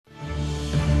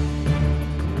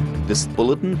This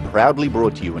bulletin proudly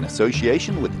brought to you in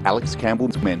association with Alex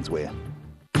Campbell's Menswear.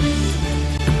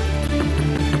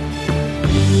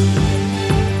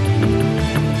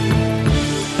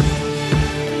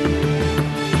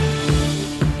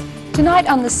 Tonight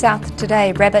on The South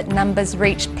Today, rabbit numbers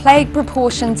reached plague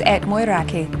proportions at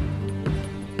Moeraki.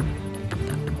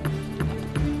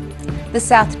 The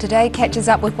South Today catches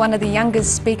up with one of the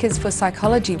youngest speakers for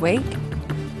Psychology Week.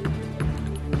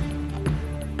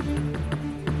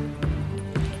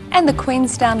 And the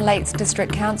Queenstown Lakes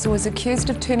District Council is accused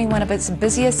of turning one of its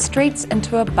busiest streets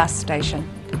into a bus station.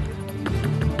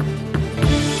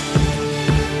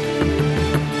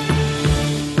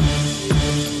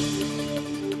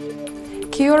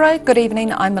 Kia ora, good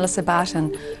evening, I'm Melissa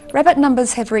Barton. Rabbit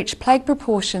numbers have reached plague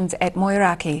proportions at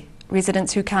Moeraki.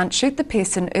 Residents who can't shoot the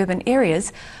pests in urban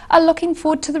areas are looking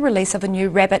forward to the release of a new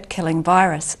rabbit-killing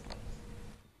virus.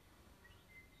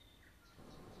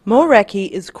 Moeraki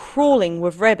is crawling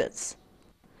with rabbits.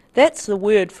 That's the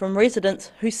word from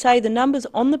residents who say the numbers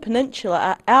on the peninsula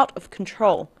are out of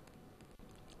control.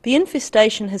 The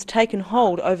infestation has taken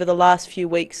hold over the last few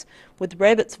weeks, with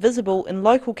rabbits visible in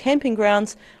local camping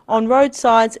grounds, on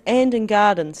roadsides and in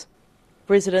gardens.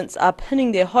 Residents are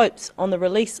pinning their hopes on the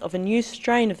release of a new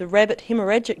strain of the rabbit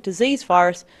hemorrhagic disease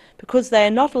virus because they are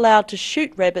not allowed to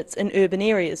shoot rabbits in urban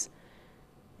areas.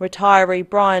 Retiree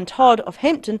Brian Todd of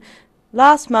Hampton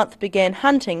last month began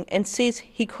hunting and says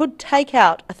he could take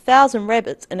out 1,000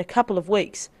 rabbits in a couple of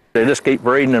weeks. They just keep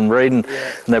breeding and breeding,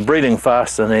 and they're breeding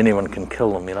faster than anyone can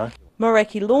kill them, you know.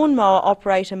 Moeraki lawnmower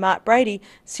operator Mark Brady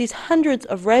says hundreds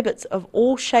of rabbits of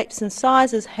all shapes and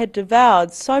sizes had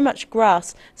devoured so much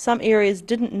grass some areas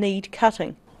didn't need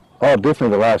cutting. Oh,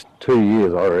 definitely the last 2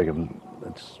 years, I reckon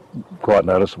it's quite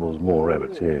noticeable there's more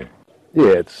rabbits here.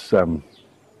 Yeah, it's the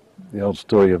old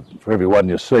story of for every one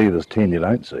you see, there's 10 you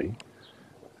don't see.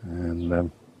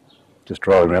 And just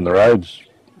driving around the roads,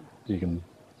 you can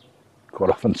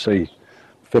quite often see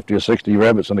 50 or 60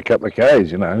 rabbits in a couple of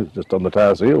k's, you know, just on the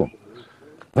Tars Hill.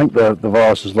 I think the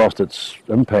virus has lost its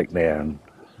impact now and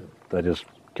they're just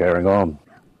carrying on.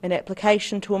 An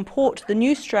application to import the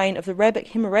new strain of the rabbit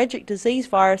hemorrhagic disease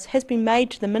virus has been made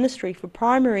to the Ministry for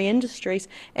Primary Industries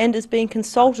and is being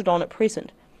consulted on at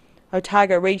present.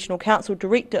 Otago Regional Council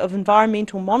Director of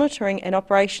Environmental Monitoring and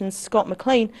Operations Scott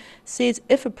McLean says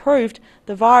if approved,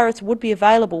 the virus would be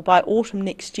available by autumn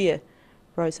next year.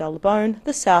 Roselle LeBone,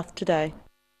 The South Today.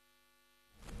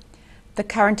 The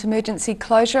current emergency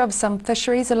closure of some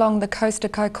fisheries along the coast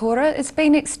of Kaikoura is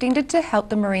being extended to help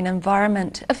the marine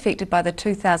environment affected by the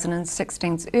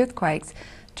 2016 earthquakes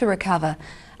to recover.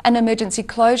 An emergency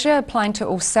closure applying to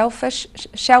all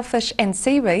shellfish and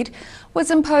seaweed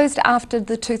was imposed after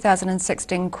the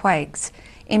 2016 quakes.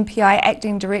 MPI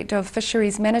Acting Director of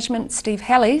Fisheries Management Steve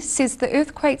Halley says the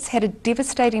earthquakes had a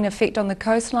devastating effect on the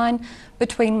coastline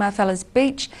between Marfellas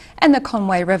Beach and the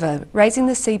Conway River, raising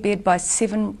the seabed by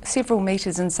several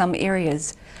metres in some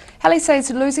areas. Halley says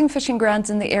losing fishing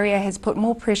grounds in the area has put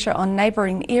more pressure on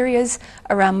neighbouring areas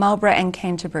around Marlborough and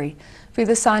Canterbury.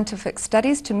 Further scientific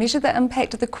studies to measure the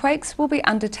impact of the quakes will be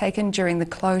undertaken during the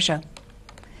closure.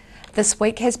 This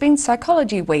week has been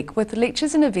Psychology Week, with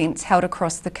lectures and events held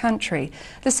across the country.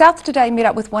 The South Today met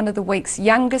up with one of the week's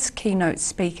youngest keynote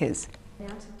speakers.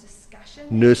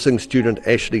 Nursing student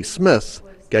Ashley Smith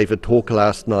gave a talk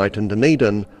last night in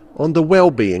Dunedin on the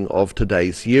well-being of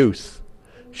today's youth.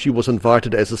 She was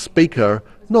invited as a speaker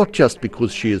not just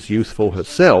because she is youthful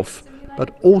herself,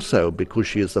 but also because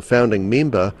she is the founding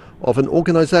member of an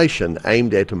organisation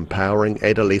aimed at empowering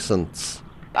adolescents.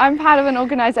 I'm part of an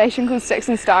organisation called Sticks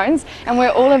and Stones, and we're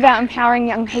all about empowering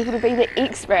young people to be the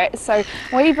experts. So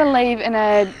we believe in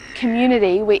a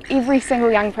community where every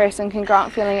single young person can grow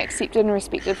up feeling accepted and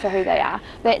respected for who they are.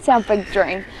 That's our big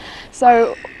dream.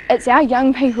 So it's our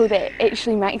young people that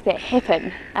actually make that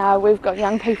happen. We've got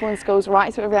young people in schools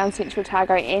right through around Central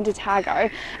Otago and Otago,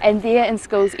 and they're in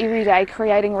schools every day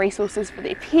creating resources for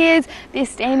their peers. They're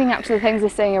standing up to the things they're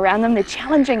seeing around them, they're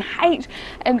challenging hate,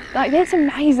 and that's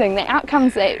amazing. The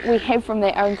outcomes that we have from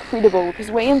that are incredible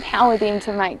because we empower them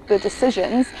to make the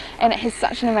decisions, and it has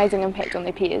such an amazing impact on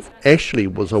their peers. Ashley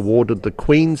was awarded the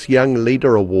Queen's Young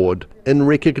Leader Award in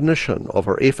recognition of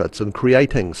her efforts in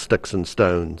creating Sticks and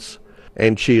Stones.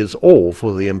 And she is all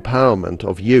for the empowerment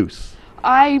of youth.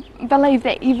 I believe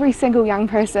that every single young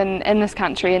person in this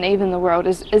country and even the world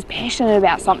is passionate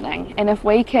about something, and if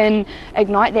we can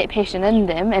ignite that passion in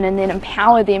them and then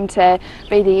empower them to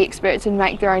be the experts and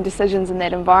make their own decisions in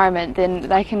that environment, then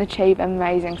they can achieve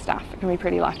amazing stuff. It can be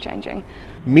pretty life-changing.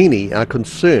 Many are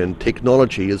concerned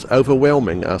technology is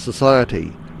overwhelming our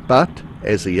society, but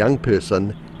as a young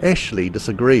person, Ashley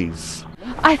disagrees.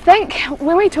 I think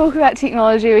when we talk about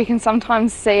technology, we can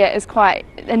sometimes see it as quite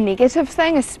a negative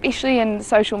thing, especially in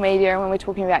social media and when we're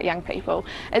talking about young people.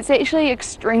 It's actually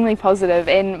extremely positive,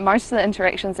 and most of the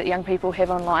interactions that young people have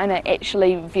online are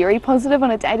actually very positive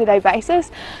on a day-to-day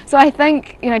basis. So I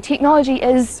think, you know, technology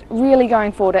is really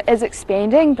going forward, it is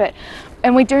expanding,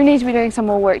 and we do need to be doing some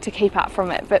more work to keep up from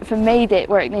it. But for me, that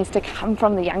work needs to come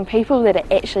from the young people that are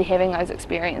actually having those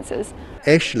experiences.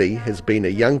 Ashley has been a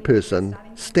young person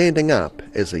standing up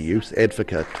as a youth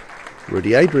advocate.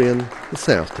 Rudy Adrian, The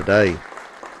South Today.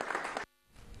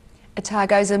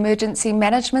 Otago's emergency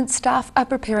management staff are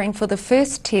preparing for the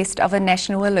first test of a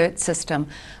national alert system,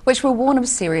 which will warn of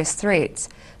serious threats.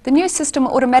 The new system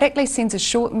automatically sends a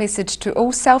short message to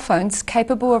all cell phones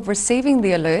capable of receiving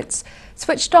the alerts,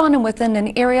 switched on and within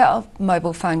an area of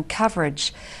mobile phone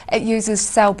coverage. It uses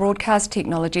cell broadcast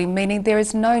technology, meaning there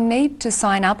is no need to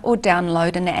sign up or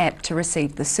download an app to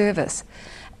receive the service.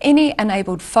 Any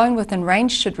enabled phone within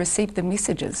range should receive the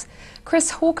messages. Chris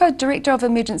Hawker, Director of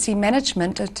Emergency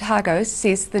Management at Otago,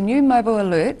 says the new mobile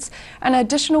alerts are an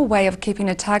additional way of keeping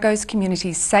Otago's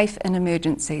communities safe in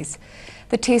emergencies.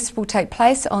 The test will take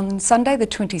place on Sunday the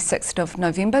 26th of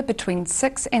November between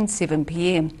 6 and 7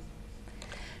 p.m.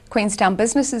 Queenstown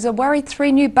businesses are worried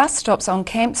 3 new bus stops on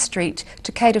Camp Street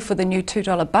to cater for the new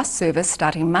 $2 bus service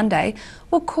starting Monday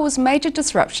will cause major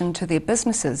disruption to their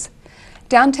businesses.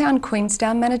 Downtown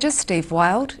Queenstown manager Steve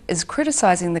Wild is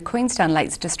criticising the Queenstown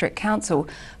Lakes District Council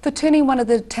for turning one of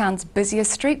the town's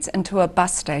busiest streets into a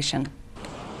bus station.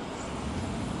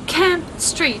 Camp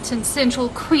Street in central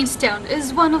Queenstown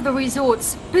is one of the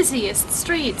resort's busiest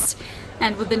streets,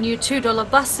 and with the new $2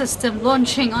 bus system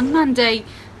launching on Monday,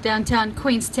 Downtown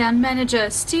Queenstown manager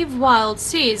Steve Wild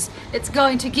says it's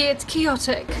going to get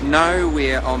chaotic.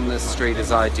 Nowhere on this street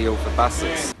is ideal for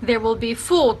buses. There will be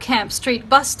 4 Camp Street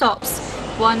bus stops.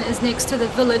 One is next to the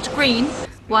Village Green,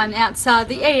 one outside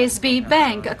the ASB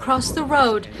Bank across the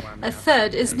road, a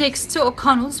third is next to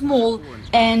O'Connell's Mall,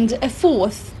 and a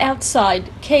 4th outside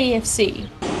KFC.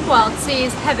 Wild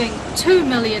says having 2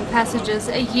 million passengers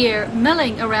a year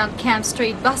milling around Camp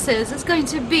Street buses is going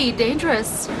to be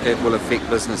dangerous. It will affect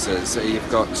businesses. You've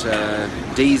got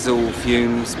diesel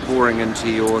fumes pouring into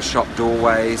your shop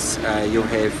doorways. You'll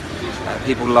have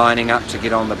people lining up to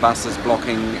get on the buses,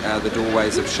 blocking the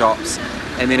doorways of shops.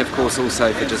 And then of course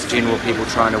also for just general people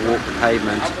trying to walk the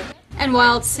pavement. And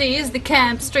Wild says the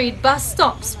Camp Street bus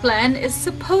stops plan is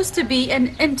supposed to be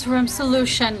an interim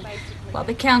solution, while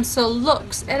the council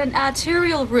looks at an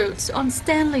arterial route on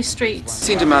Stanley Street.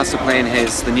 Centre Master Plan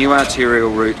has the new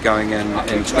arterial route going in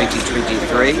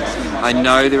 2023. I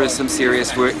know there is some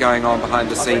serious work going on behind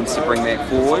the scenes to bring that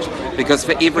forward, because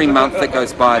for every month that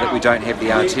goes by that we don't have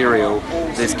the arterial,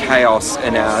 there's chaos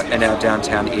in our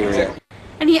downtown area.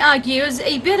 And he argues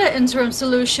a better interim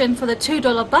solution for the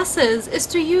 $2 buses is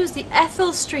to use the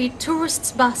Athol Street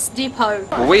Tourists Bus Depot.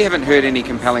 Well, we haven't heard any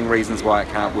compelling reasons why it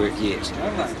can't work yet.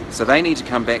 So they need to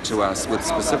come back to us with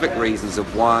specific reasons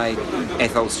of why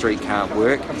Athol Street can't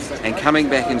work, and coming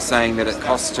back and saying that it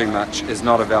costs too much is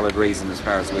not a valid reason as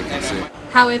far as we're concerned.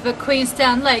 However,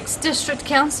 Queenstown Lakes District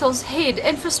Council's head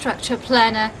infrastructure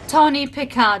planner, Tony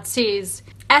Pickard, says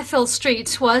Athol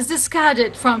Street was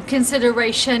discarded from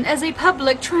consideration as a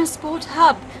public transport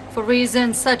hub for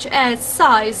reasons such as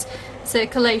size,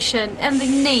 circulation and the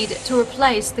need to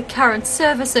replace the current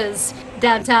services.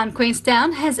 Downtown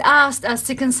Queenstown has asked us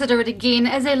to consider it again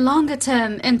as a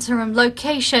longer-term interim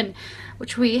location,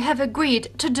 which we have agreed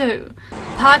to do.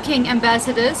 Parking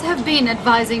ambassadors have been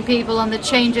advising people on the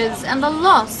changes and the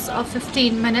loss of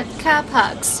 15-minute car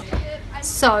parks.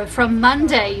 So from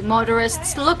Monday,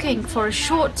 motorists looking for a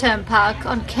short-term park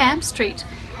on Camp Street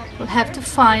will have to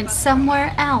find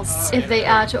somewhere else if they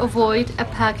are to avoid a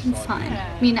parking fine.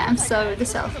 Mina Amso, The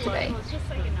South Today.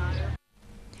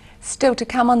 Still to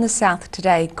come on The South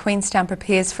Today, Queenstown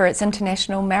prepares for its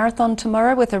international marathon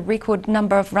tomorrow with a record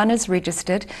number of runners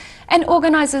registered, and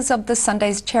organisers of the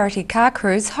Sunday's charity car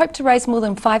cruise hope to raise more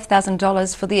than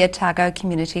 $5,000 for the Otago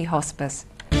Community Hospice.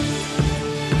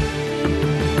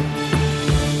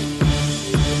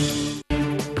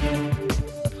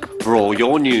 For all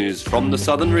your news from the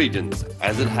southern regions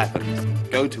as it happens,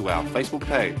 go to our Facebook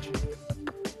page.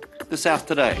 The South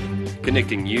Today,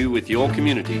 connecting you with your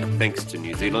community thanks to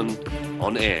New Zealand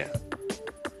On Air.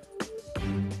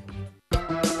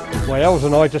 My Els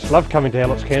and I just love coming to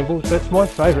Alex Campbell's. That's my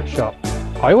favourite shop.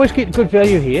 I always get good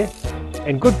value here,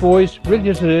 and good boys really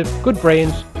deserve good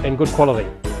brands and good quality.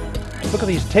 Look at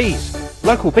these tees.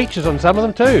 Local beaches on some of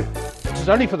them too. This is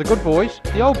only for the good boys,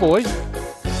 the old boys,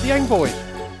 the young boys.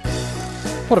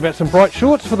 What about some bright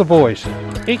shorts for the boys?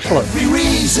 Excellent. Every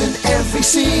reason, every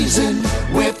season,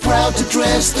 we're proud how to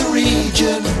dress the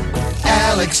region.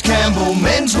 Alex Campbell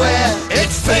Menswear, it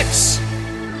fits.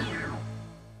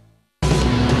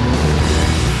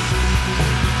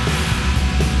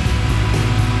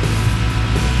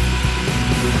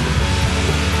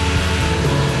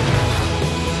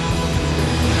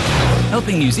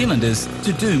 Helping New Zealanders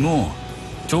to do more.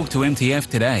 Talk to MTF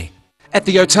today. At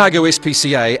the Otago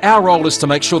SPCA, our role is to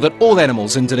make sure that all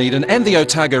animals in Dunedin and the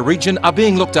Otago region are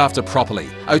being looked after properly.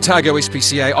 Otago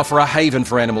SPCA offer a haven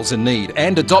for animals in need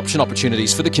and adoption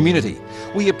opportunities for the community.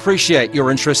 We appreciate your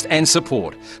interest and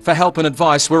support. For help and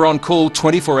advice, we're on call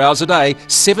 24 hours a day,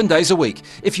 7 days a week.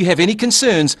 If you have any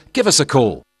concerns, give us a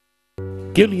call.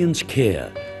 Gillian's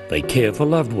Care. They care for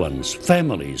loved ones,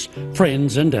 families,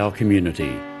 friends and our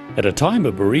community. At a time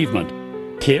of bereavement,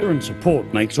 care and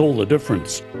support makes all the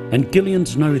difference, and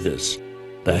Gillians know this.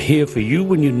 They're here for you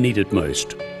when you need it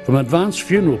most. From advanced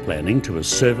funeral planning to a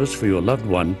service for your loved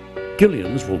one,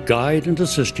 Gillians will guide and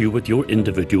assist you with your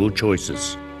individual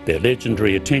choices. Their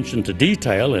legendary attention to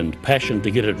detail and passion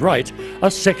to get it right are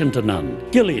second to none.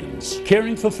 Gillians,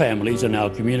 caring for families in our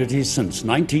communities since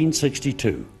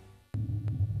 1962.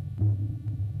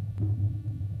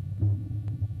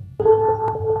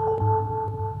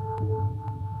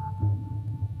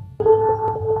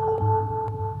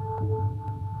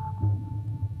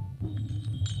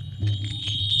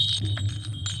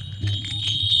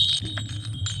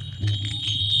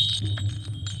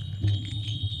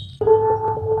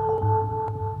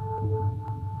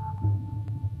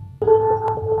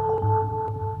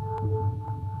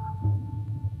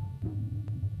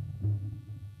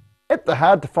 At the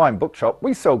Hard to Find Bookshop,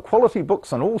 we sell quality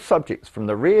books on all subjects from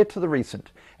the rare to the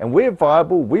recent, and where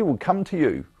viable, we will come to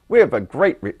you. We have a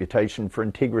great reputation for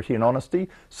integrity and honesty,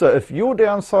 so if you're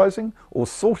downsizing or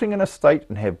sorting an estate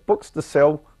and have books to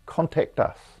sell, contact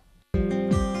us.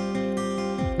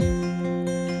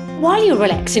 While you're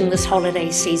relaxing this holiday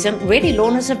season, Ready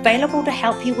Lawn is available to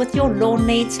help you with your lawn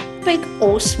needs, big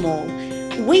or small.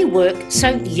 We work so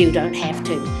you don't have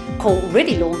to. Call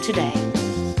Ready Lawn today.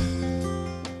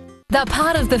 They're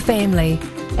part of the family,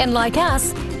 and like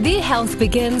us, their health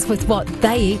begins with what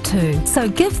they eat too. So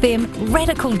give them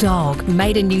Radical Dog,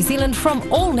 made in New Zealand from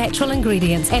all natural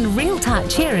ingredients and real tart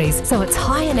cherries, so it's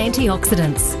high in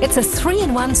antioxidants. It's a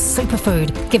 3-in-1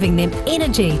 superfood, giving them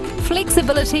energy,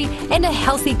 flexibility and a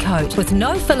healthy coat. With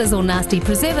no fillers or nasty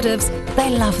preservatives, they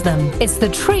love them. It's the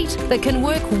treat that can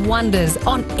work wonders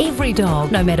on every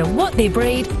dog, no matter what their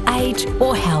breed, age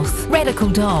or health. Radical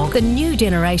Dog, the new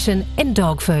generation in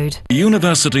dog food.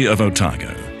 University of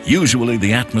Otago. Usually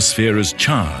the atmosphere is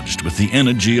charged with the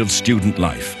energy of student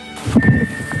life.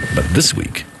 But this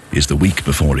week is the week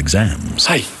before exams.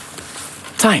 Hey,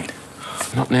 Tane.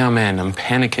 Not now, man. I'm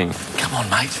panicking. Come on,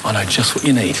 mate. I know just what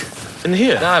you need. In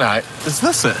here? No. Is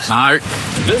this it? No.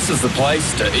 This is the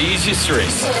place to ease your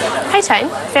stress. Hey Tane,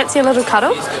 fancy a little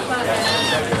cuddle?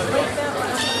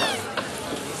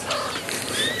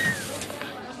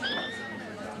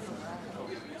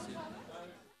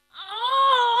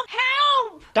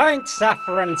 Don't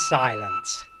suffer in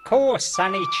silence. Call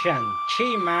Sunny Chin,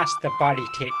 Chi Master Body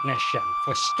Technician,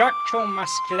 for structural,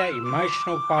 muscular,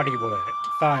 emotional bodywork.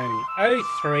 Phone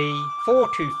 03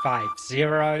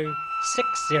 4250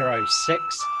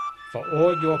 606 for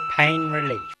all your pain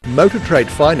relief. Motor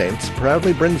Trade Finance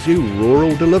proudly brings you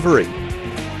Rural Delivery.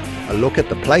 A look at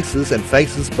the places and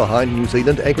faces behind New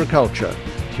Zealand agriculture.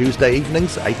 Tuesday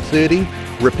evenings 8:30,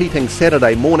 repeating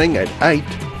Saturday morning at 8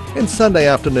 and Sunday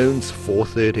afternoons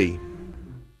 4:30.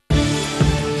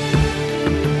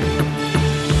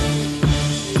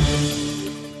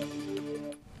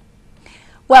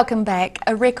 Welcome back.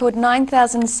 A record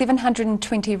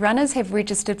 9,720 runners have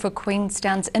registered for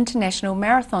Queenstown's International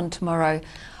Marathon tomorrow.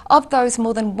 Of those,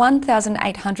 more than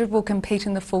 1,800 will compete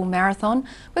in the full marathon,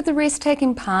 with the rest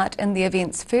taking part in the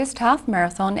event's first half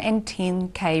marathon and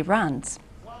 10K runs.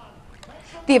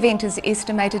 The event is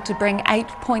estimated to bring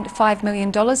 $8.5 million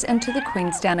into the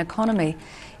Queenstown economy.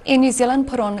 Air New Zealand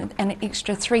put on an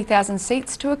extra 3,000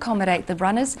 seats to accommodate the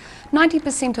runners,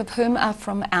 90% of whom are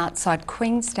from outside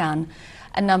Queenstown.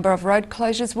 A number of road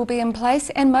closures will be in place,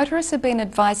 and motorists have been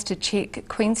advised to check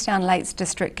Queenstown Lakes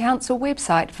District Council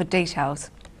website for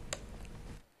details.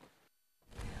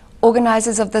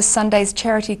 Organisers of this Sunday's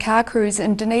charity car cruise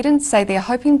in Dunedin say they're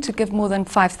hoping to give more than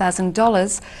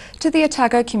 $5,000 to the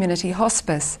Otago Community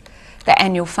Hospice. The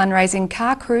annual fundraising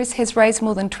car cruise has raised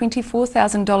more than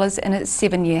 $24,000 in its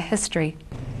 7-year history.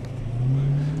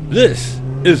 This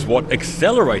is what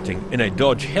accelerating in a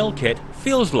Dodge Hellcat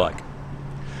feels like.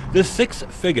 The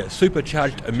 6-figure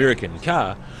supercharged American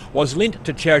car was lent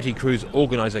to charity cruise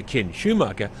organiser Ken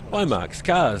Schumacher by Mark's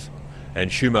Cars.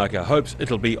 and Schumacher hopes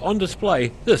it'll be on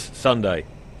display this Sunday.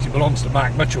 It belongs to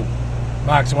Mark Mitchell.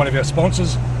 Mark's one of our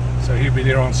sponsors, so he'll be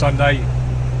there on Sunday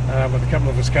with a couple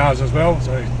of his cars as well.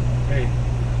 So he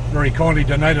very kindly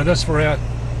donated this for our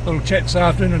little chat this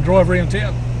afternoon and drive around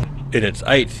town. In its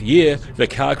 8th year, the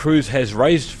car cruise has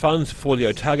raised funds for the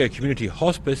Otago Community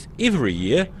Hospice every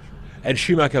year, and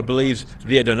Schumacher believes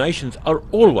their donations are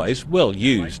always well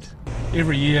used.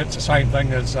 Every year it's the same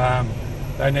thing as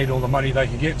they need all the money they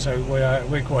can get, so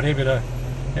we're quite happy to,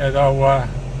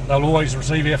 they'll always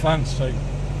receive our funds, so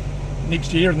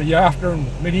next year and the year after and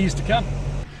many years to come.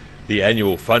 The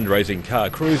annual fundraising car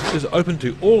cruise is open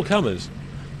to all comers,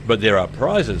 but there are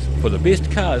prizes for the best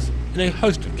cars in a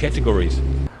host of categories.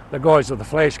 The guys with the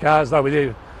flash cars, they'll be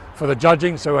there for the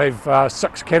judging, so we have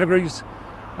 6 categories.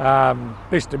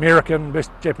 Best American, Best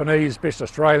Japanese, Best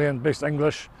Australian, Best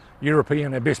English,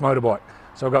 European and Best Motorbike.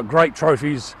 So we've got great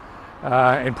trophies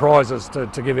and prizes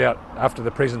to give out after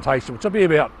the presentation, which will be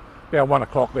about 1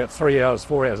 o'clock, about 3 hours,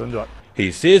 4 hours into it.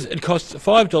 He says it costs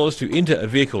 $5 to enter a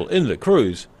vehicle in the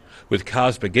cruise, with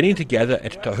cars beginning to gather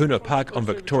at Tahuna Park on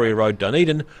Victoria Road,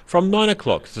 Dunedin from 9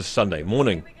 o'clock this Sunday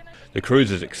morning. The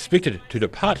cruise is expected to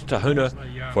depart Tahuna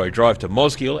for a drive to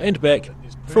Mosgiel and back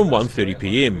from 1:30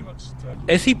 p.m.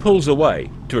 As he pulls away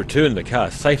to return the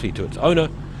car safely to its owner,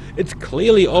 it's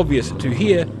clearly obvious to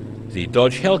hear the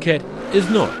Dodge Hellcat is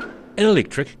not an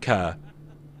electric car.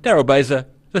 Daryl Baser,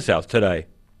 The South Today.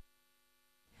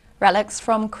 Relics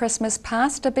from Christmas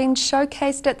past are being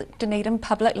showcased at the Dunedin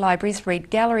Public Library's Reed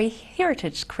Gallery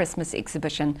Heritage Christmas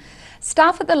exhibition.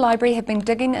 Staff at the library have been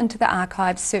digging into the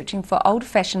archives searching for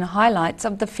old-fashioned highlights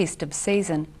of the festive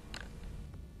season.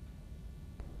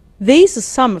 These are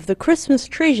some of the Christmas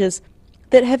treasures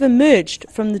that have emerged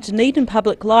from the Dunedin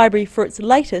Public Library for its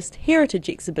latest heritage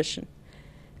exhibition.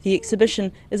 The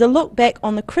exhibition is a look back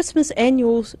on the Christmas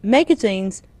annuals,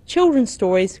 magazines, children's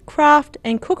stories, craft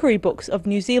and cookery books of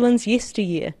New Zealand's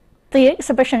yesteryear. The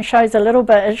exhibition shows a little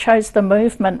bit, it shows the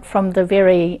movement from the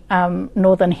very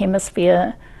Northern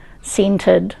Hemisphere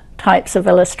centred types of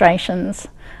illustrations,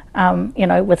 you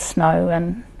know, with snow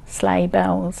and sleigh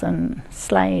bells and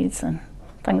sleighs and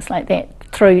things like that,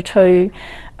 through to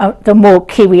the more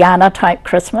Kiwiana type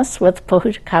Christmas with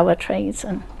pohutukawa trees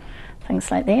and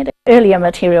things like that. Earlier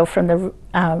material from the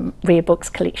Rare Books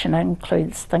collection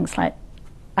includes things like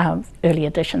early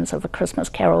editions of A Christmas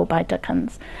Carol by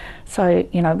Dickens. So,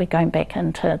 you know, we're going back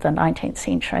into the 19th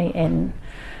century and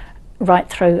right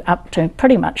through up to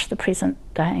pretty much the present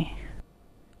day.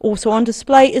 Also on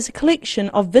display is a collection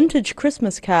of vintage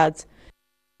Christmas cards.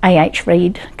 A.H.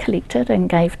 Reed collected and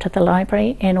gave to the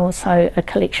library, and also a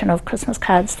collection of Christmas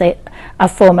cards that a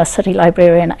former city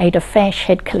librarian, Ada Fash,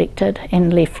 had collected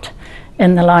and left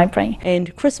in the library.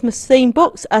 And Christmas themed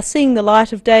books are seeing the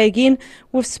light of day again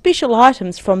with special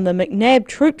items from the McNab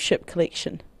Troopship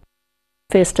collection.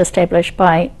 First established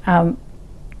by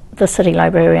the city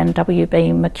librarian W.B.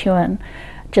 McEwen.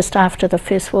 Just after the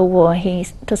First World War, he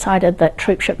decided that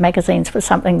troopship magazines were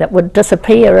something that would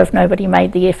disappear if nobody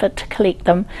made the effort to collect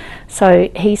them. So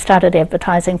he started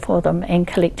advertising for them and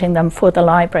collecting them for the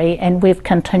library, and we've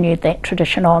continued that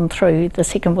tradition on through the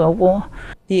Second World War.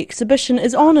 The exhibition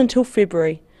is on until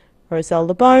February. Roselle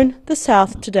LeBone, The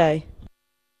South Today.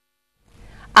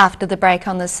 After the break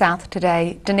on The South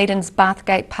Today, Dunedin's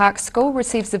Bathgate Park School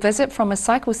receives a visit from a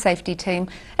cycle safety team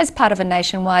as part of a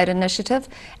nationwide initiative,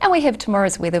 and we have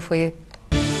tomorrow's weather for you.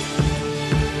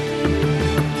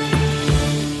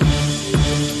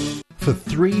 For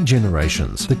 3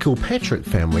 generations, the Kilpatrick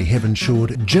family have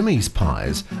ensured Jimmy's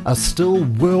pies are still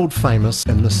world famous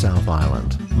in the South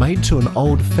Island. Made to an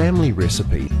old family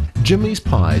recipe, Jimmy's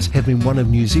pies have been one of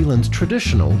New Zealand's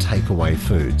traditional takeaway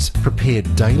foods,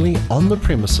 prepared daily on the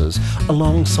premises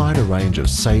alongside a range of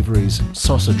savouries,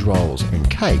 sausage rolls and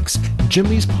cakes.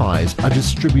 Jimmy's pies are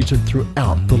distributed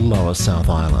throughout the lower South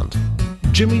Island.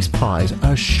 Jimmy's pies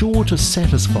are sure to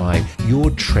satisfy your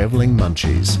travelling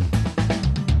munchies.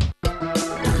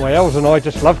 My Els and I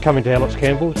just love coming to Alex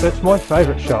Campbell's. That's my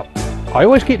favourite shop. I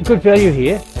always get good value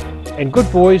here, and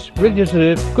good boys really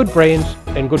deserve good brands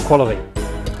and good quality.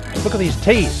 Look at these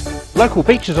tees. Local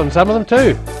beaches on some of them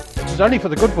too. This is only for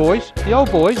the good boys, the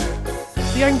old boys,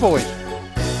 the young boys.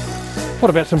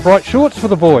 What about some bright shorts for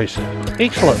the boys?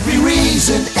 Excellent. Every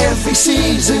reason, every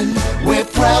season, we're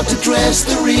proud to dress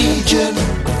the region.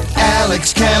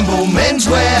 Alex Campbell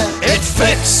Menswear, it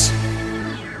fits.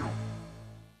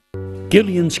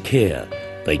 Gillian's Care.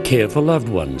 They care for loved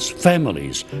ones,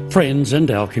 families, friends and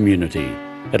our community.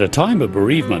 At a time of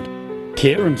bereavement,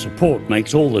 care and support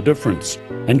makes all the difference,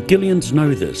 and Gillians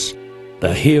know this.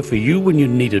 They're here for you when you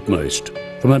need it most.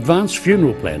 From advanced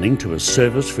funeral planning to a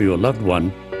service for your loved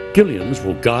one, Gillians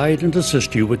will guide and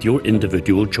assist you with your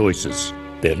individual choices.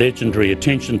 Their legendary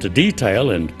attention to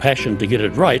detail and passion to get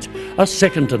it right are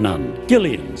second to none.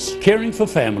 Gillians, caring for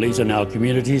families in our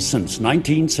communities since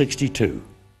 1962.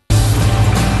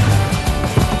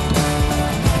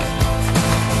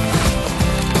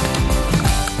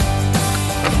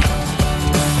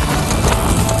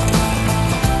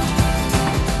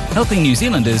 Helping New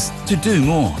Zealanders to do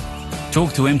more.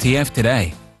 Talk to MTF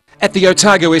today. At the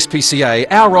Otago SPCA,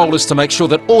 our role is to make sure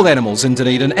that all animals in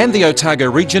Dunedin and the Otago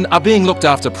region are being looked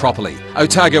after properly.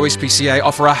 Otago SPCA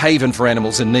offer a haven for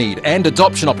animals in need and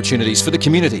adoption opportunities for the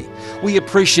community. We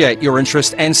appreciate your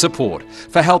interest and support.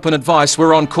 For help and advice,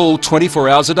 we're on call 24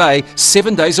 hours a day,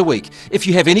 7 days a week. If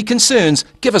you have any concerns,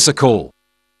 give us a call.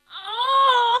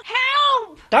 Oh,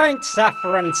 help! Don't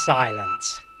suffer in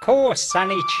silence. Call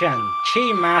Sunny Chin,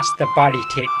 Chi Master Body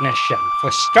Technician for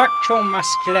structural,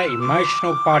 muscular,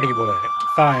 emotional bodywork.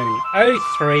 Phone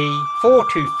 03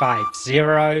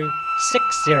 4250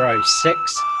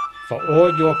 606 for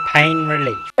all your pain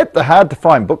relief. At the Hard to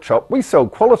Find Bookshop, we sell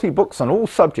quality books on all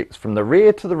subjects from the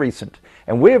rare to the recent,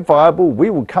 and where viable, we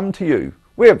will come to you.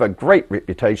 We have a great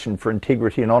reputation for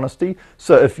integrity and honesty,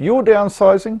 so if you're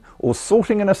downsizing or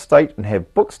sorting an estate and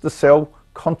have books to sell,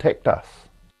 contact us.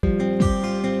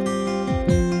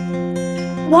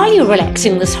 While you're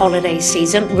relaxing this holiday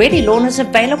season, Ready Lawn is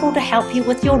available to help you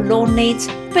with your lawn needs,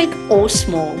 big or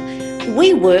small.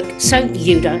 We work so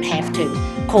you don't have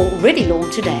to. Call Ready Lawn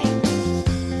today.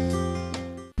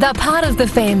 They're part of the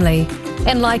family,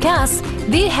 and like us,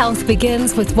 their health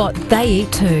begins with what they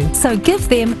eat too. So give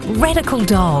them Radical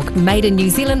Dog, made in New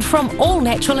Zealand from all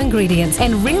natural ingredients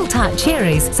and real tart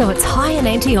cherries, so it's high in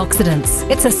antioxidants.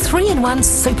 It's a 3-in-1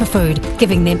 superfood,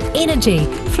 giving them energy,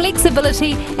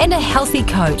 flexibility and a healthy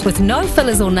coat. With no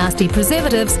fillers or nasty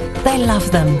preservatives, they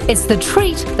love them. It's the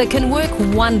treat that can work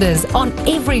wonders on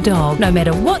every dog, no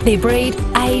matter what their breed,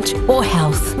 age or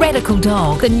health. Radical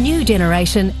Dog, the new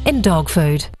generation in dog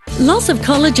food. Loss of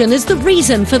collagen is the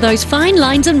reason for those fine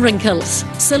lines and wrinkles.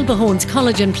 Silberhorn's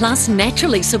Collagen Plus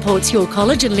naturally supports your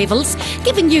collagen levels,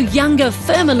 giving you younger,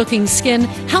 firmer looking skin,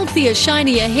 healthier,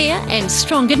 shinier hair and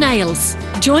stronger nails.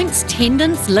 Joints,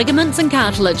 tendons, ligaments and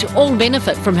cartilage all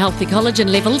benefit from healthy collagen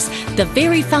levels, the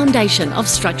very foundation of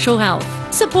structural health.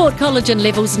 Support collagen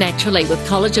levels naturally with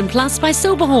Collagen Plus by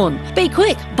Silberhorn. Be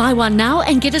quick, buy one now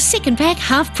and get a second pack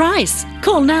half price.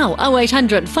 Call now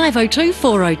 0800 502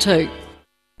 402.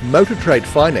 Motor Trade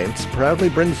Finance proudly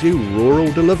brings you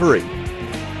Rural Delivery.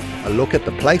 A look at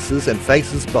the places and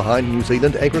faces behind New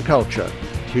Zealand agriculture.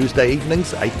 Tuesday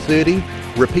evenings 8:30,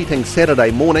 repeating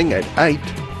Saturday morning at 8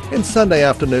 and Sunday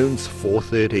afternoons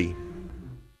 4:30.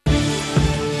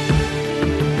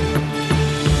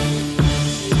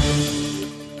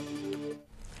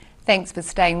 Thanks for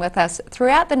staying with us.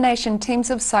 Throughout the nation, teams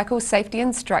of cycle safety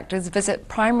instructors visit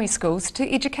primary schools to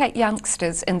educate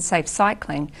youngsters in safe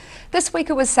cycling. This week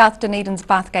it was South Dunedin's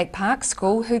Bathgate Park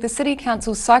School who the City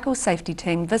Council's cycle safety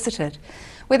team visited,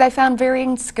 where they found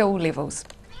varying skill levels.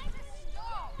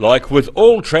 Like with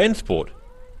all transport,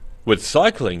 with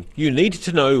cycling you need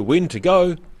to know when to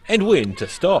go and when to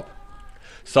stop.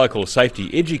 Cycle safety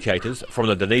educators from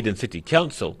the Dunedin City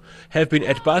Council have been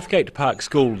at Bathgate Park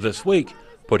School this week,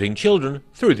 putting children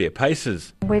through their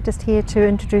paces. We're just here to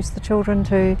introduce the children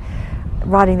to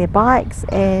riding their bikes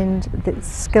and the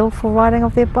skillful riding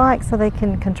of their bikes, so they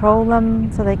can control them,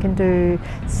 so they can do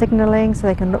signalling, so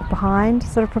they can look behind,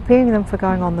 sort of preparing them for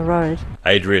going on the road.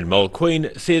 Adrian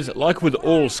Mulqueen says, like with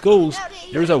all schools,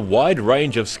 there is a wide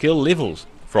range of skill levels,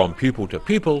 from pupil to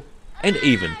pupil and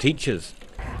even teachers.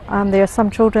 There are some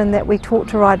children that we taught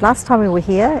to ride last time we were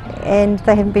here and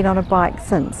they haven't been on a bike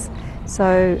since.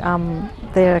 So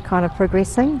they're kind of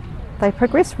progressing. They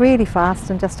progress really fast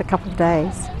in just a couple of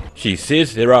days. She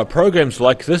says there are programs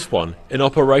like this one in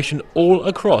operation all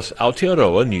across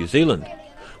Aotearoa, New Zealand,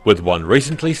 with one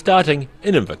recently starting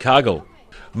in Invercargill.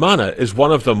 Mana is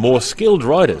one of the more skilled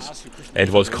riders and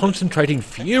was concentrating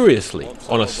furiously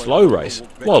on a slow race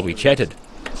while we chatted.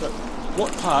 So,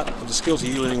 what part of the skills are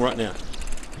you learning right now?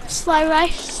 Slow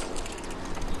race.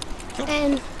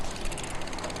 And,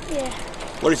 yeah.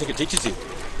 What do you think it teaches you?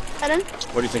 Pardon?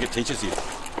 What do you think it teaches you?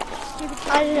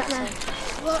 I don't know.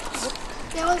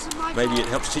 Maybe it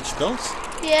helps teach balance?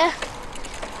 Yeah.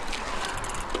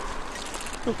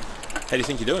 How do you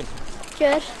think you're doing?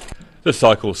 Good. The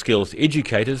cycle skills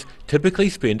educators typically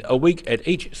spend a week at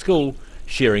each school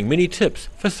sharing many tips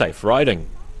for safe riding.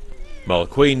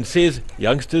 Mulqueen says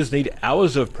youngsters need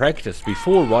hours of practice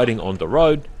before riding on the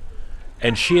road,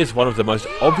 and shares one of the most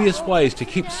obvious ways to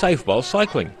keep safe while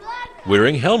cycling: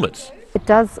 wearing helmets. It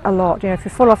does a lot. You know, if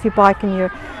you fall off your bike and your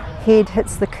head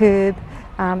hits the curb,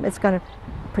 it's going to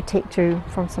protect you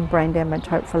from some brain damage,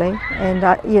 hopefully. And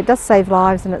yeah, it does save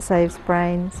lives and it saves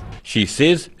brains. She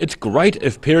says it's great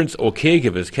if parents or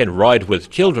caregivers can ride with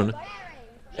children,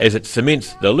 as it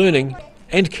cements the learning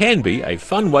and can be a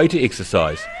fun way to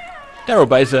exercise. Daryl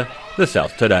Baser, The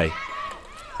South Today.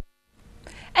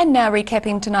 And now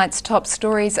recapping tonight's top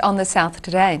stories on The South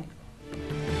Today.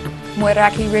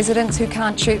 Moeraki residents who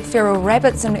can't shoot feral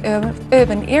rabbits in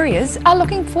urban areas are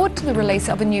looking forward to the release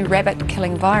of a new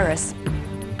rabbit-killing virus.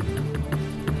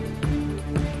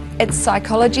 It's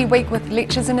Psychology Week with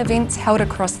lectures and events held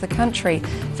across the country,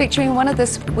 featuring one of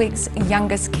this week's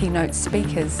youngest keynote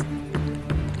speakers.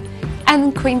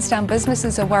 And Queenstown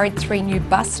businesses are worried 3 new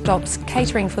bus stops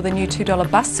catering for the new $2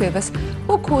 bus service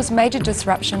will cause major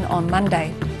disruption on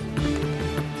Monday.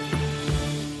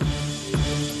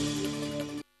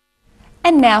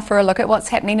 And now for a look at what's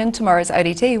happening in tomorrow's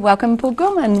ODT. Welcome, Paul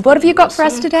Gorman. What have you got for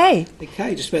us today?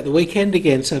 Okay, just about the weekend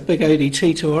again, so big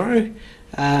ODT tomorrow.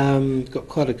 Got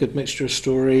quite a good mixture of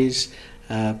stories.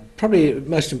 Probably the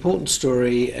most important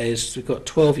story is we've got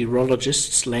 12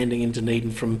 urologists landing in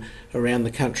Dunedin from around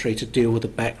the country to deal with a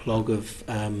backlog of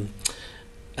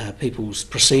people's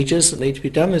procedures that need to be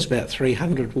done. There's about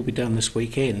 300 will be done this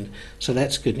weekend, so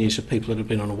that's good news for people that have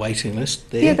been on a waiting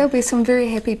list there. Yeah, there'll be some very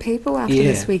happy people after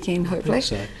this weekend, hopefully. I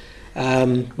think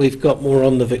so. We've got more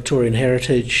on the Victorian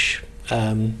Heritage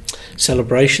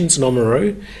celebrations in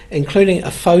Oamaru, including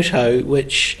a photo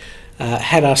which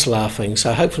had us laughing,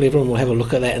 so hopefully everyone will have a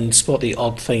look at that and spot the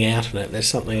odd thing out in it. There's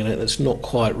something in it that's not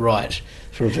quite right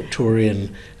for a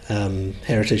Victorian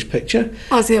heritage picture.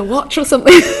 Oh, is there a watch or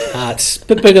something? It's a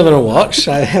bit bigger than a watch,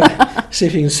 so see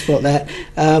if you can spot that.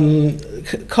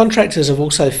 Contractors have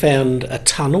also found a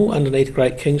tunnel underneath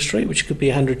Great King Street, which could be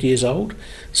 100 years old,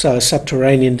 so a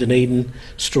subterranean Dunedin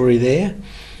story there.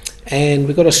 And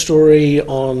we've got a story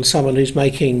on someone who's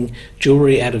making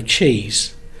jewellery out of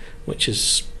cheese, which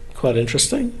is quite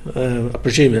interesting. I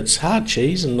presume it's hard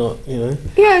cheese and not, you know.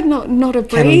 Yeah, not a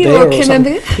brie or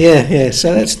camembert. Yeah.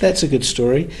 So that's a good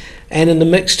story. And in the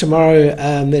mix tomorrow,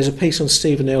 there's a piece on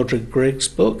Stephen Eldred Gregg's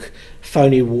book,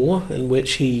 Phony War, in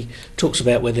which he talks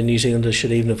about whether New Zealanders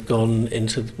should even have gone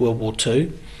into World War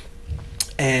II.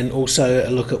 And also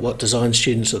a look at what design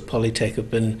students at Polytech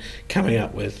have been coming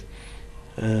up with.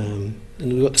 And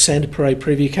we've got the Santa Parade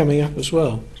preview coming up as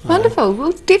well. Wonderful.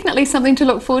 Well, definitely something to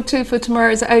look forward to for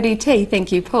tomorrow's ODT.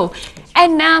 Thank you, Paul.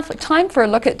 And now time for a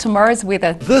look at tomorrow's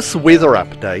weather. This weather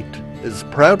update is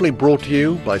proudly brought to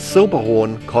you by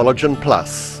Silverhorn Collagen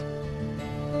Plus.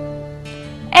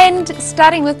 And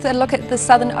starting with a look at the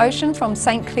Southern Ocean from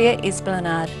St Clair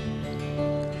Esplanade.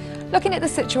 Looking at the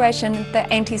situation, the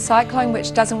anticyclone,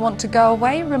 which doesn't want to go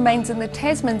away, remains in the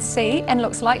Tasman Sea and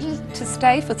looks likely to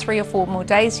stay for 3 or 4 more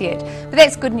days yet. But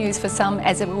that's good news for some,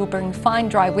 as it will bring fine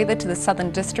dry weather to the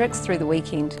southern districts through the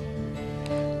weekend.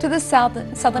 To the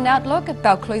southern outlook, at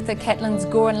Balclutha, Catlins,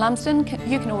 Gore and Lumsden,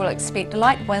 you can all expect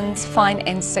light winds, fine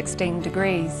and 16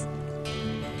 degrees.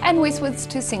 And westwards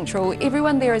to central,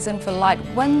 everyone there is in for light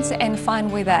winds and fine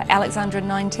weather. Alexandra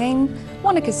 19,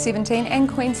 Wanaka 17 and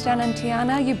Queenstown and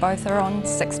Tiana, you both are on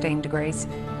 16 degrees.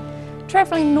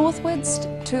 Travelling northwards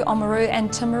to Oamaru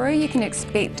and Timaru, you can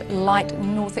expect light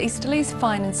northeasterlies,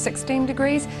 fine and 16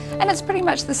 degrees, and it's pretty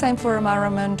much the same for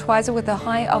Oamaru and Twiza with a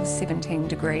high of 17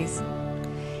 degrees.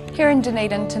 Here in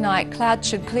Dunedin tonight, clouds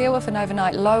should clear with an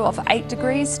overnight low of 8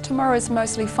 degrees. Tomorrow is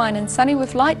mostly fine and sunny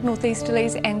with light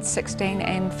northeasterlies and 16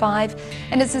 and 5.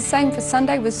 And it's the same for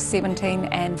Sunday with 17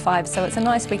 and 5, so it's a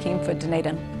nice weekend for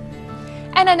Dunedin.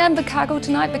 And in Invercargill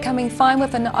tonight, becoming fine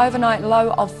with an overnight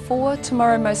low of 4.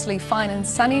 Tomorrow mostly fine and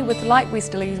sunny with light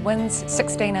westerly winds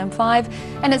 16 and 5.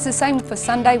 And it's the same for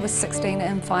Sunday with 16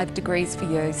 and 5 degrees for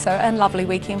you. So a lovely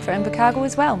weekend for Invercargill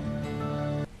as well.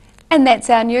 And that's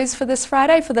our news for this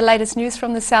Friday. For the latest news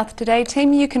from the South Today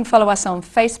team, you can follow us on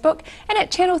Facebook and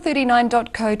at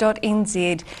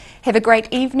channel39.co.nz. Have a great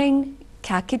evening.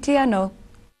 Ka kite anō.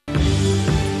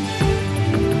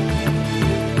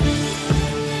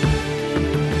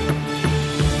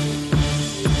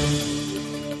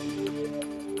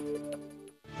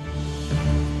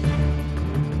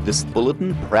 This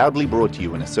bulletin proudly brought to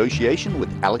you in association with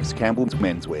Alex Campbell's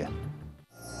Menswear.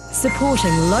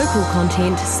 Supporting local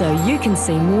content so you can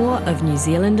see more of New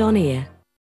Zealand on air.